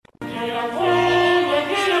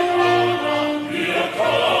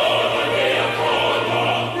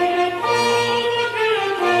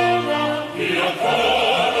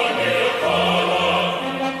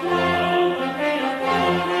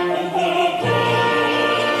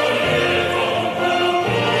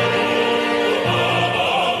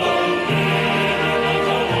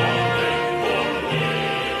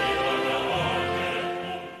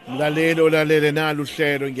Lalele nalo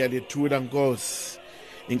uhlelo ngiyalethula Nkosi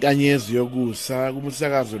inkanyezi yokusa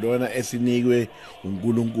kumsakazo lona esinikwe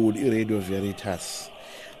uNkulunkulu iRadio Veritas.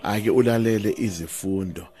 Ake ulalele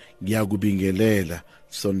izifundo, ngiyakubingelela,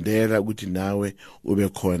 sondela ukuthi nawe ube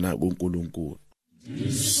khona kuNkulunkulu.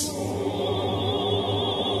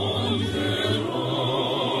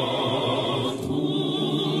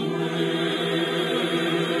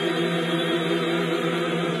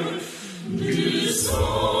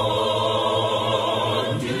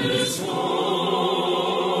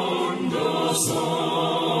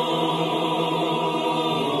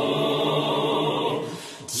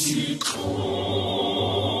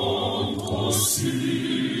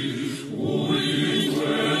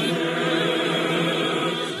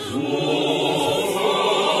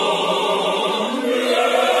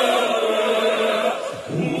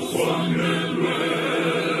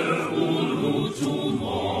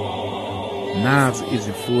 Nazi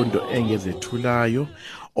izifundo engezethulayo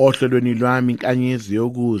ohlelweni lwami inkanyezi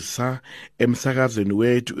yokusa emsakazweni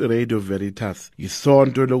wethu iRadio Veritas.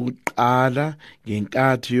 Isonto lokuqala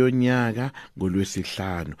ngenkathi yonyaka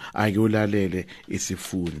ngoLwesihlanu. Ake ulalele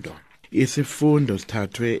isifundo. Isifundo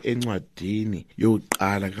sithathwe encwadini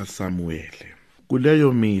yokuqala kaSamuele.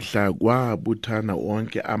 Kuleyo mihla kwabuthana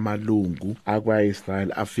wonke amalungu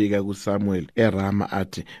akwaIsrayeli afika kuSamuel eRama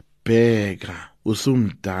athi, "Bheka,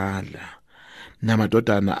 usumdala,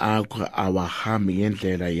 namadodana akho awahambi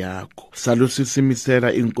ngendlela yakho.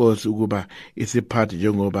 Salusisimisela inkosi ukuba isiphathe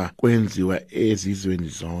njengoba kwenziwa ezizweni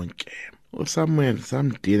zonke." uSamuel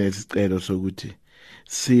samdina isicelo sokuthi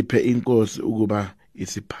siphe inkosi ukuba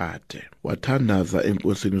isiphathe. Wathandaza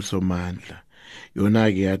enkosini uSomandla.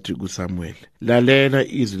 Yona-ke yathi kuSamuel, "Lalela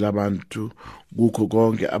izwi labantu kukho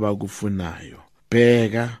konke abakufunayo.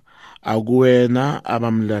 Bheka, akuwena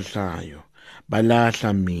abamlahlayo,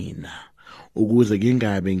 balahla mina, ukuze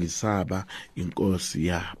ngingabe ngisaba inkosi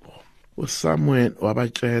yabo." uSamuel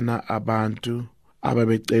wabatshena abantu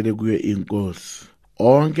ababecele kuye inkosi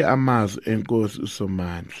onke amazwi enkosi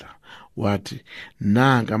uSomandla. Wathi,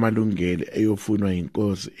 "Nanka amalungelo eyofunwa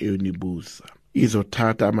inkosi eyonibusa.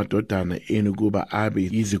 Izothatha amadodana enu kuba abe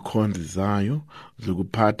yizikhonzi zayo,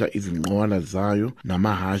 zokuphatha izinqola zayo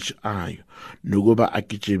namahashi ayo, nokuba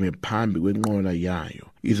agijime phambi kwenqola yayo.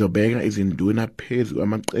 Izobeka izinduna phezu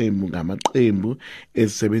kwamaqembu ngamaqembu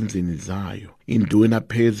ezisebenzini zayo, induna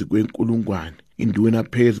phezu kwenkulungwane, induna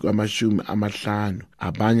phezu kwama50.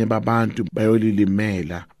 Abanye babantu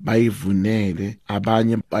bayolilimela, bayivunele,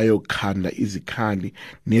 abanye bayokhanda izikhali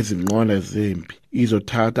nezinqola zempi.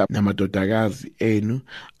 Izothatha namadodakazi enu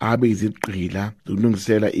abe izigqila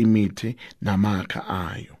zokulungisela imithi namakha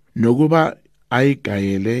ayo, nokuba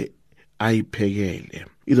ayigayele ayiphekele.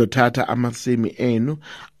 Izothatha amasimi enu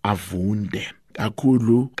avunde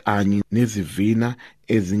kakhulu kanye nezivina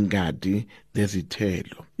ezingadi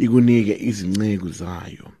zezithelo, ikunike izinceku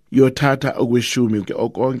zayo. Iyothatha okweshumi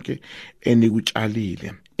okonke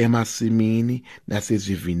enikutshalile emasimini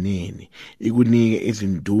nasezivineni, ikunike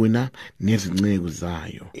izinduna nezinceku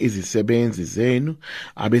zayo, izisebenzi zenu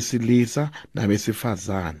abesilisa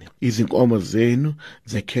nabesifazane, izinkomo zenu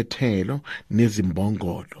zekhethelo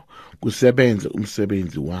nezimbongolo, kusebenze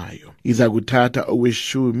umsebenzi wayo. Izakuthatha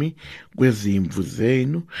okweshumi kwezimvu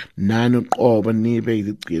zenu, nani uqobo nibe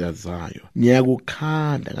izigqila zayo.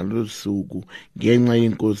 Niyakukhanda ngalolu suku ngenxa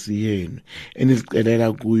yenkosi yenu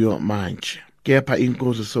enizicelela kuyo manje. Kepha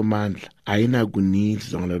inkosi uSomandla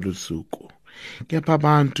ayinakunizwa ngalolu suku." Kepha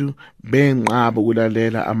abantu benqaba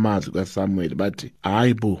ukulalela amazwi kaSamuel. Bathi,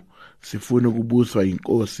 "Hayibo, sifuna ukubuswa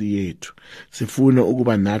inkosi yethu. Sifuna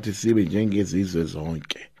ukuba nathi sibe njengezizwe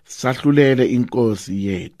zonke. Sahlulele inkosi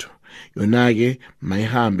yethu. Yona-ke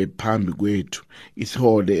mayihambe phambi kwethu,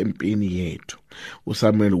 isihole empini yethu."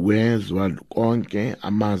 uSamuel wezwa konke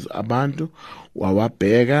amazwi abantu,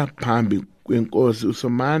 wawabheka phambi kwenkosi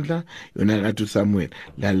uSomandla. Yona kathi uSamuel,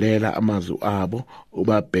 "Lalela amazwi abo,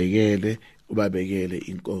 ubabekele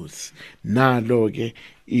inkosi." Nalo-ke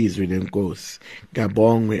izwi lenkosi.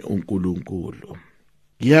 Kabongwe uNkulunkulu.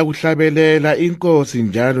 Ngiyakuhlabelela inkosi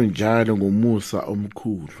njalo ngomusa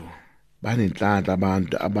omkhulu. Banenhlanhla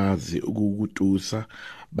abantu abazi ukukutusa,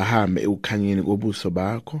 bahambe ukukhanyeni kobuso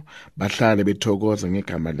bakho, bahlale bethokoza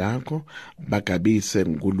ngegama lakho, bagabise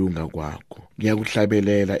ngokulunga kwakho.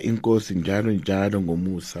 Ngiyakuhlabelela inkosi njalo njalo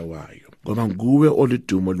ngomusa wayo, ngoba nguwe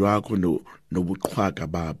oludumo lwakho nobuqhwaga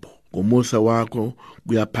babo. Ngomusa wakho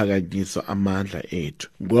kuyaphakanyiswa amandla ethu,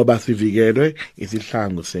 ngoba sivikelwe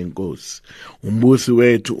isihlangu senkosi. Umbusi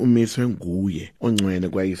wethu umiswe nguye, ongcwele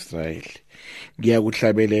kwa-Israyeli.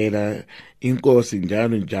 Ngiyakuhlabelela inkosi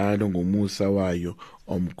njalo njalo ngomusa wayo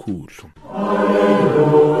omkhulu.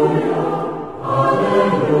 Haleluya,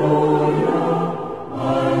 haleluya,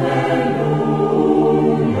 haleluya.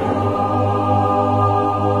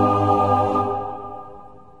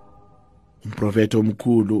 Umprofeti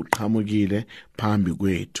omkhulu uqhamukile phambi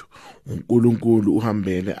kwethu, uNkulunkulu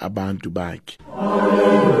uhambele abantu bakhe.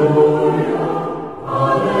 Haleluya,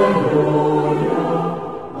 haleluya,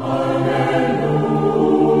 haleluya.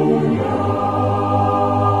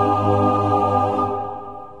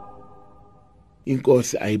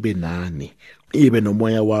 Inkosi ayibe nani, ibe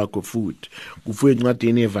nomoya wakho futhi. Kufuye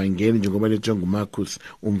encwadini yevangeli njengoba letshwe nguMarkus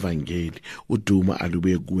umvangeli. Udumo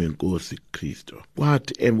alube kuwe Nkosi Kristu.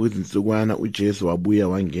 Kwathi emva kwezinsukwana uJesu wabuya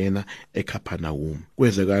wangena eKhaphanawumu.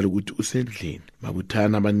 Kwezekala ukuthi usendlini,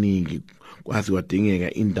 babuthana abaningi, kwazi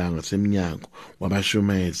kwadingeka indawo ngasemnyango,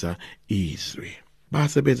 wabashumeza izwi.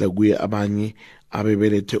 Basebenza kuye abanye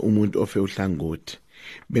abebelethe umuntu ofe uhlangothi,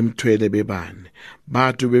 bemthwele bebane.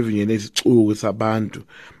 Bathu bevinyele isicuku sabantu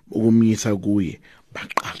ukumisa kuye,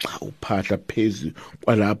 baqaqa uphahla phezu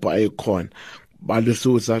kwalapho ayekhona,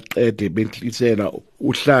 balususa qede benhlisela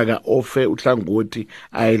uhlaka ofe uhlangothi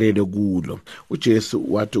ayelele kulo.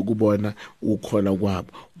 uJesu wathi ukubona ukukhola kwabo,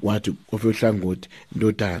 wathi ofe uhlangothi,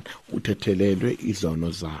 ndodana, uthethelelwe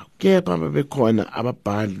izono zakho. Kepha bebekhona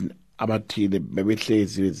ababhali abathile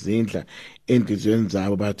bebehlezi bezindla enhliziyweni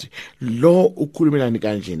zabo, bathi, lo ukhulumelani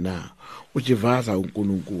kanje na? Ujivaza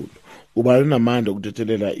uNkulunkulu. Ubani unamandla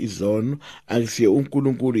okuthethelela izono? Akusiye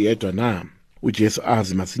uNkulunkulu yedwa na? uJesu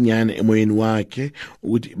azi masinyane emoyeni wakhe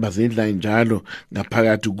ukuthi bazindla njalo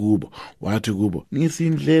ngaphakathi kubo. Wathi kubo,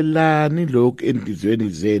 nisindlelani lokhu enhliziyweni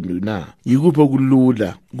zenu na? Yikuphi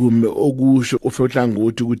okulula, kume okusho ofe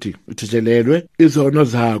uhlangothi ukuthi uthethelelwe izono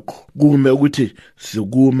zakho, kume ukuthi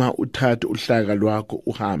sukuma uthathe uhlaka lwakho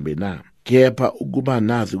uhambe na? Kepha ukuba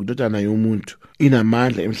nazi indodana yomuntu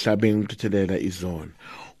inamandla emhlabeni ukuthethelela izono.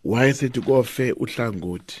 Wayesethi kofe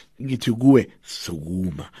uhlangothi, ngithi kuwe,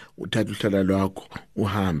 sukuma uthathe uhlaka lwakho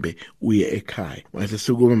uhambe uye ekhaya.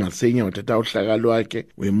 Wayesesukuma masinya wathatha uhlaka lwakhe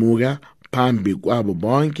wemuka phambi kwabo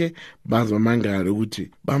bonke, baze bamangala ukuthi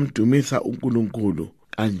bamdumisa uNkulunkulu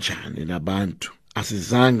kanjani labantu.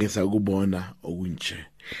 Asizange sakubona okunje.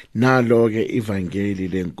 Nalo-ke ivangeli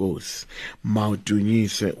lenkosi,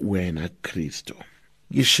 mawudunyiswe wena Kristu.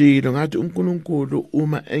 Ngishilo ngathi uNkulunkulu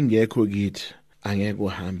uma engekho kithi angeke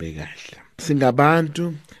uhambe kahle.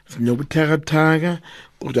 Singabantu sinobuthakathaka,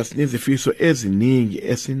 kodwa sinezifiso eziningi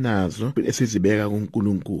esinazo esizibeka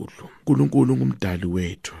kuNkulunkulu. uNkulunkulu ngumdali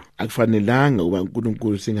wethu. Akufanelanga uba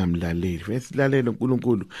uNkulunkulu singamlaleli. Fanele silalele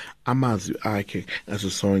uNkulunkulu amazwi akhe ngaso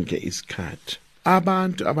sonke isikhathi.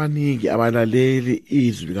 Abantu abaningi abalaleli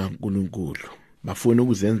izwi likaNkulunkulu, bafuna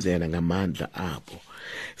ukuzenzela ngamandla abo.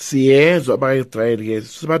 Siyezwa abayiSrayeli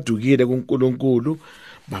sibadukile kuNkulunkulu,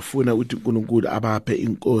 bafuna ukuthi uNkulunkulu abaphe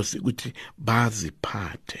inkosi ukuthi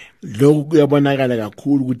baziphathe. Lokhu kuyabonakala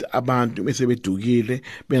kakhulu ukuthi abantu bese bedukile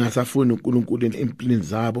bengasafuni uNkulunkulu empilweni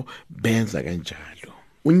zabo, benza kanjalo.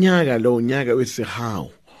 Unyaka lo unyaka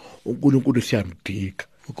wesihawu, uNkulunkulu siyamdinga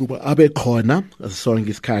ukuba abe khona sonke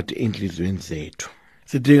isikhathi enhlizweni zethu.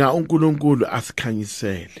 Sidinga uNkulunkulu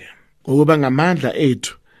asikhanyisele, ngoba ngamandla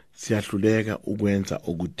ethu siyahluleka ukwenza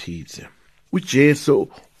okuthize. uJesu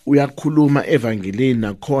uyakhuluma evangelini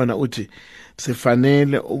nakhona uthi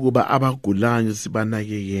sifanele ukuba abagulayo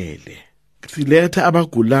sibanakekele. Siletha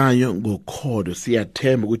abagulayo ngokholo,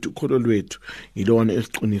 siyathemba ukuthi ukholo lwethu yilona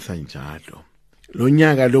esiqinisa njalo. Lo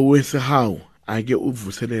nyaka lo wesihawu ake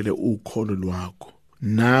uvuselele ukholo lwakho.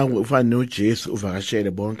 Nawe ufana noJesu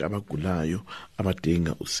uvakashele bonke abagulayo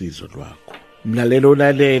abadinga usizo lwakho. Mlalelo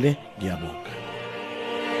ulalele, ngiyabonga.